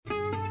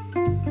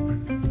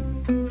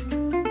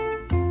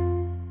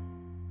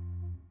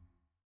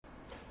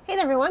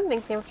there everyone,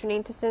 thanks again for tuning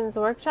in to Sin's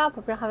Workshop.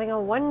 Hope you're having a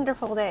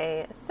wonderful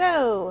day.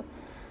 So,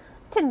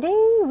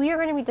 today we are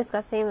going to be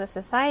discussing The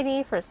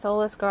Society for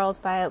Soulless Girls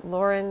by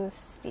Lauren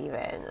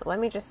Stephen. Let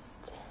me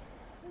just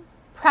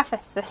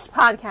preface this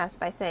podcast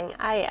by saying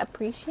I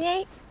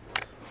appreciate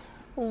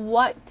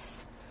what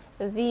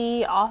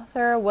the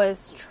author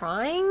was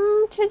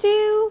trying to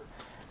do.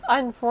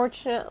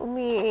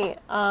 Unfortunately,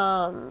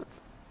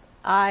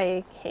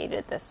 I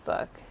hated this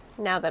book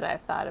now that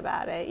I've thought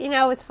about it. You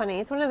know, it's funny.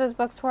 It's one of those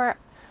books where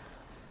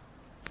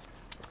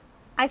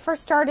I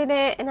first started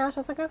it and I was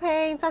just like,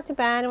 okay, it's not too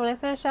bad. And when I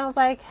finished it, I was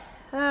like,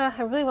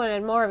 I really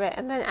wanted more of it.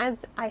 And then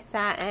as I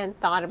sat and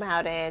thought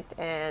about it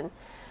and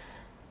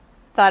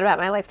thought about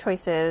my life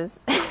choices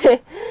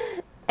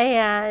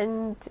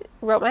and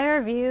wrote my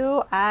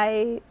review,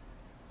 I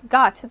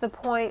got to the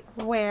point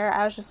where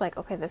I was just like,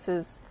 okay, this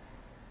is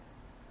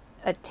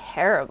a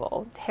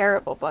terrible,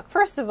 terrible book.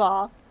 First of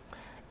all,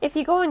 if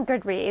you go on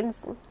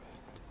Goodreads,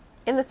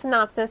 in the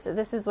synopsis,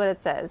 this is what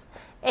it says.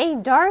 A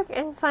dark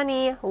and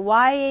funny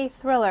YA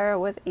thriller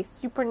with a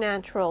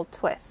supernatural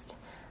twist.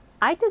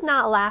 I did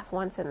not laugh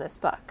once in this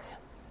book.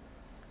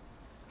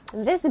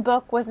 This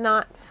book was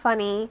not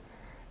funny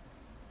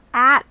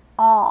at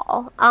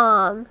all.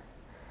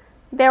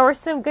 There were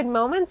some good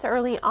moments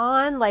early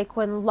on, like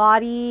when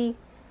when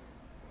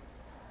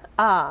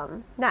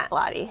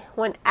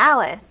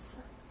Alice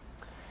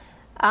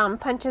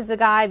punches the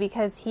guy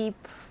because he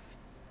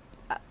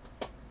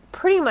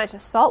pretty much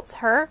assaults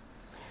her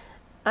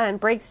and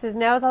breaks his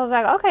nose. I was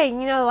like, okay,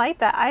 you know, I like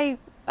that. I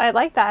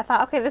like that. I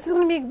thought, okay, this is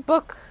going to be a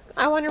book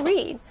I want to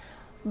read.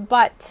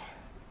 But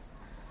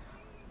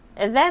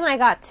then I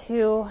got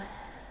to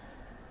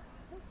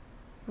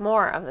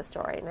more of the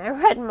story, and I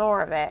read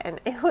more of it, and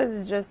it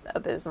was just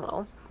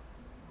abysmal.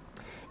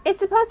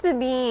 It's supposed to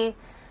be,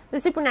 the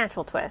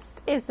supernatural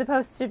twist is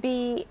supposed to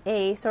be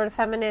a sort of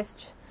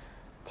feminist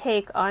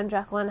take on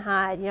Jekyll and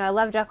Hyde. You know, I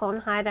love Jekyll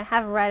and Hyde. I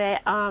have read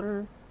it.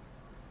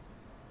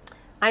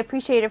 I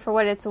appreciate it for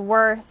what it's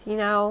worth, you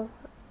know.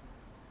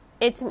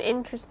 It's an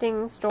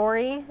interesting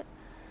story.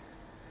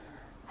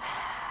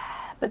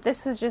 But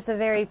this was just a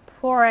very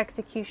poor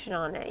execution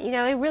on it. You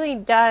know, it really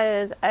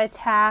does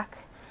attack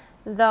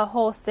the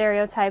whole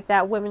stereotype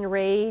that women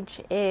rage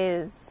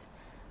is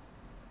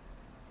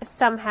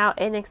somehow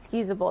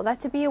inexcusable. That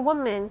to be a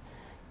woman,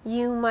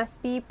 you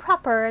must be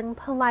proper and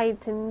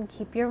polite and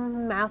keep your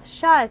mouth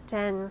shut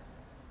and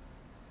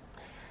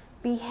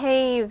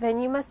behave,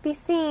 and you must be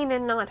seen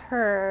and not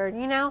heard.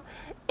 You know,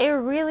 it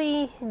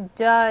really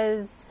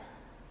does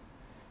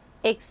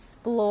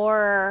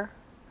explore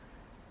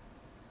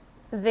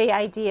the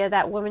idea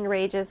that women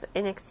rage is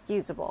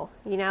inexcusable,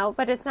 you know,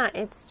 but it's not.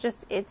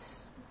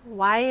 It's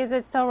why is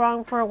it so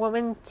wrong for a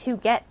woman to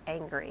get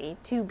angry,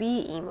 to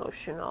be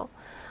emotional?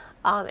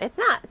 It's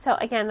not. So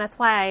again, that's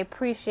why I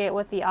appreciate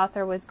what the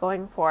author was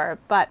going for,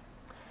 but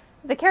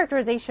the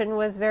characterization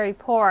was very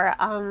poor.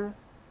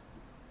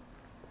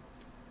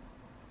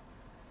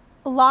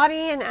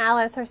 Lottie and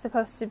Alice are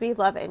supposed to be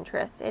love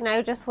interests, and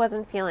I just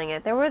wasn't feeling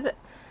it. There was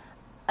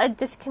a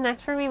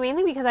disconnect for me,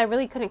 mainly because I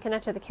really couldn't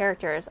connect to the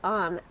characters.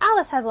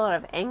 Alice has a lot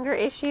of anger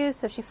issues,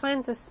 so she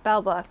finds a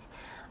spell book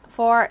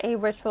for a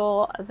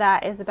ritual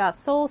that is about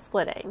soul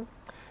splitting.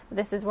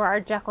 This is where our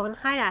Jekyll and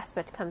Hyde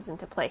aspect comes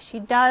into play. She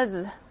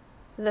does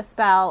the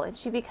spell, and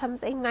she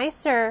becomes a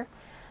nicer,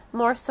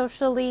 more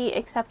socially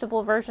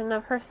acceptable version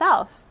of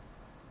herself.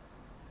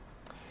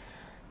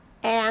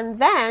 And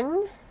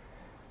then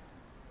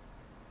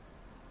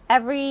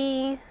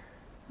every,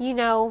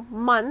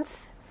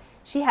 month,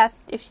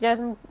 if she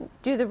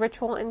doesn't do the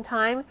ritual in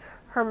time,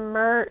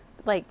 her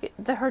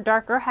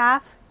darker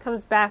half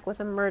comes back with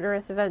a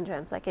murderous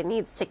vengeance. Like, it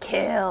needs to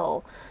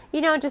kill.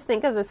 Just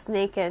think of the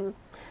snake in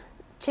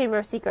Chamber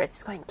of Secrets.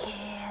 It's going,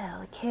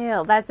 kill,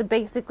 kill. That's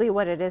basically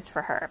what it is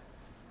for her.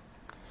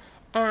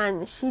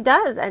 And she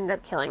does end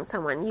up killing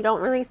someone. You don't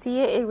really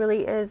see it. It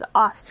really is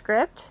off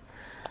script.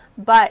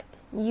 But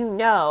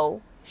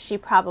she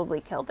probably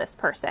killed this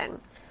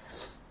person.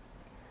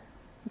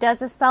 Does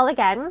the spell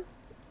again,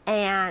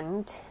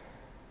 and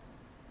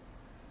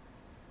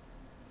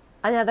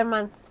another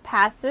month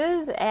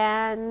passes,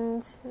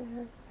 and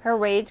her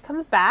rage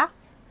comes back,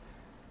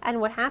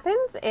 and what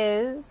happens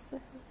is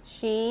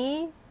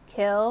she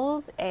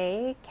kills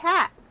a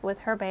cat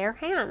with her bare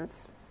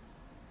hands.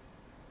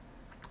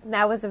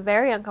 That was a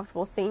very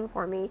uncomfortable scene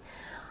for me.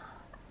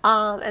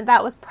 And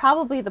that was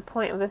probably the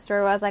point of the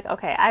story where I was like,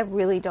 okay, I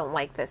really don't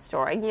like this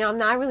story. I'm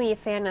not really a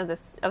fan of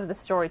the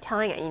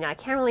storytelling. I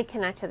can't really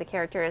connect to the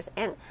characters,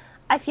 and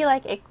I feel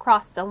like it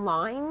crossed a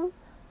line.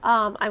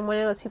 I'm one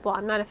of those people,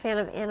 I'm not a fan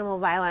of animal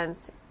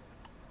violence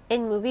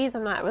in movies.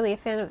 I'm not really a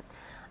fan of,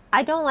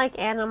 I don't like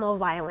animal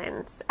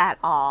violence at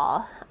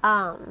all.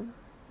 I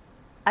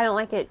don't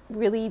like it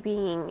really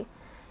being,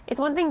 it's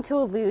one thing to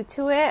allude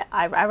to it.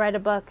 I read a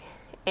book,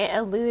 it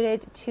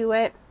alluded to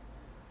it,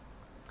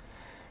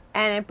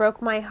 and it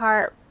broke my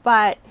heart,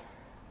 but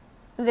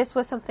this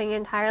was something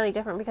entirely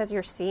different because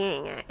you're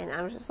seeing it, and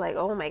I was just like,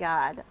 oh my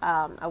god,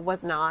 I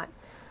was not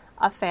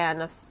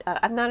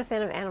I'm not a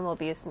fan of animal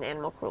abuse and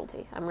animal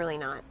cruelty. I'm really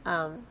not.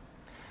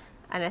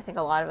 And I think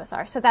a lot of us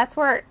are. So that's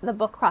where the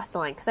book crossed the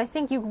line, because I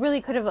think you really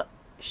could have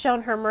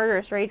shown her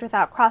murderous rage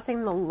without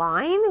crossing the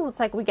line. It's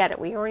like, we get it.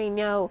 We already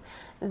know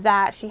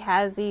that she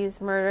has these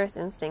murderous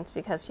instincts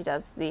because she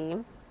does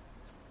the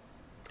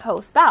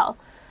whole spell.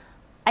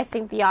 I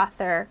think the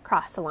author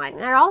crossed the line.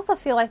 And I also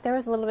feel like there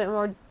was a little bit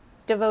more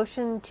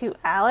devotion to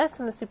Alice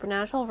and the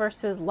supernatural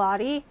versus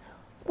Lottie,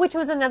 which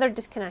was another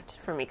disconnect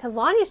for me. Because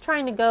Lottie's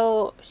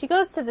she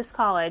goes to this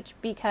college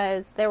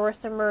because there were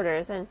some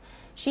murders, and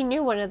she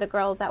knew one of the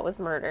girls that was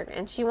murdered,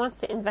 and she wants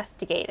to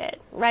investigate it,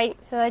 right?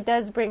 So that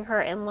does bring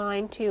her in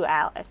line to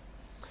Alice,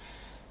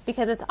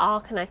 because it's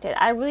all connected.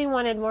 I really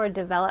wanted more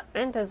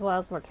development as well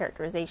as more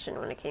characterization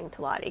when it came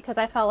to Lottie, because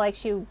I felt like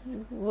she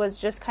was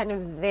just kind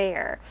of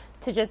there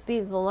to just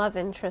be the love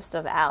interest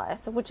of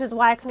Alice, which is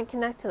why I couldn't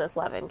connect to this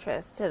love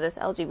interest, to this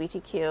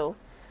LGBTQ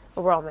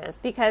romance,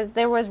 because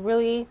there was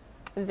really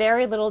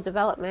very little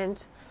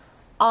development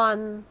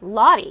on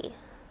Lottie.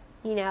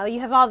 You know, you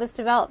have all this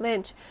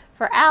development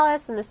for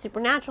Alice and the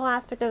supernatural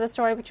aspect of the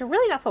story, but you're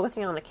really not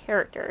focusing on the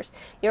characters.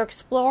 You're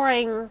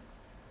exploring,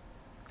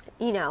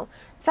 you know,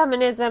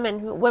 feminism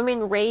and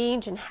women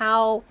rage and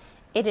how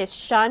it is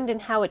shunned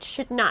and how it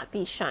should not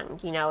be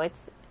shunned. You know,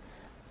 it's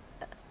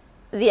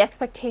the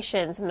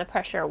expectations and the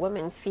pressure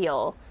women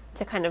feel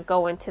to kind of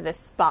go into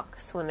this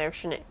box when there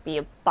shouldn't be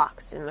a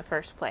box in the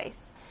first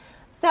place.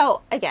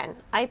 So, again,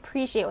 I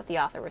appreciate what the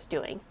author was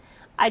doing.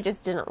 I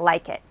just didn't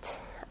like it.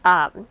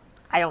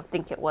 I don't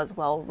think it was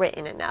well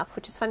written enough,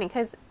 which is funny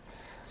because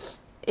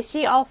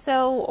she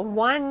also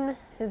won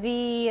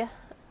the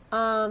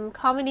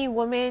Comedy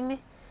Woman.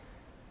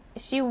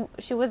 She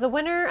was a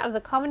winner of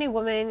the Comedy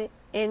Woman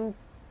in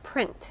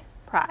Print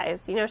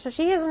prize. You know, so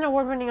she is an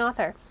award-winning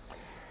author.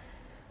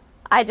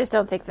 I just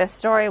don't think this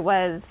story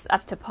was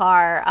up to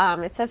par.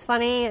 It says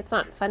funny. It's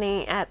not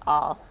funny at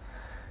all.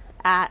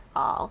 At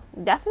all.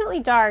 Definitely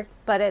dark,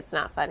 but it's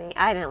not funny.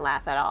 I didn't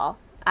laugh at all.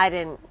 I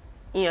didn't.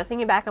 You know,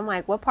 thinking back, I'm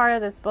like, what part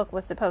of this book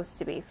was supposed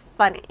to be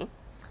funny?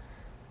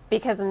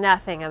 Because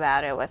nothing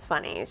about it was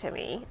funny to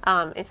me.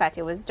 In fact,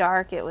 it was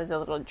dark, it was a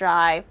little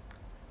dry,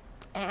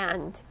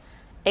 and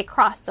it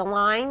crossed a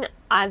line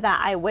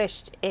that I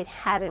wished it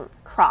hadn't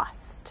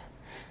crossed.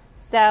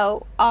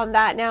 So, on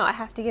that note, I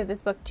have to give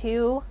this book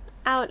 2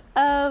 out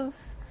of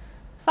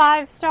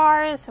 5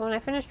 stars. So when I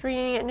finished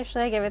reading it,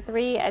 initially I gave it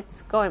 3.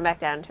 It's going back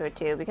down to a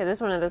 2, because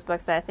it's one of those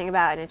books that I think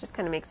about, and it just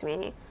kind of makes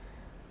me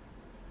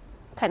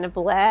kind of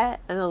bleh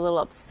and a little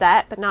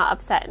upset, but not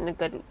upset in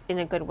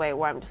a good way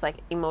where I'm just like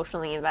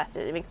emotionally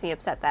invested. It makes me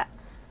upset that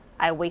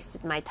I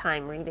wasted my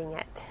time reading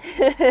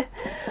it.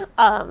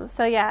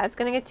 So yeah, it's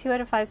gonna get 2 out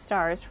of 5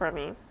 stars for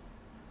me.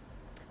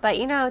 But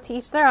you know, to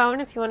each their own.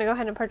 If you want to go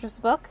ahead and purchase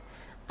the book,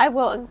 I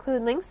will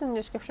include links in the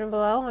description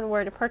below on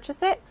where to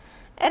purchase it.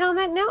 And on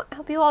that note, I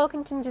hope you all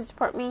continue to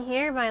support me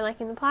here by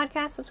liking the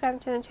podcast,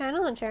 subscribing to the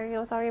channel, and sharing it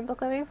with all your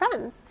book loving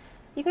friends.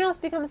 You can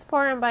also become a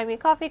supporter and buy me a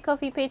coffee,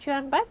 Ko-fi,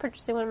 Patreon by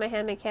purchasing one of my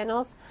handmade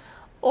candles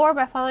or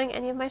by following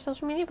any of my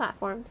social media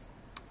platforms.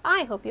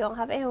 I hope you all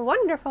have a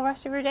wonderful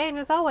rest of your day, and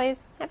as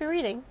always, happy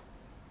reading.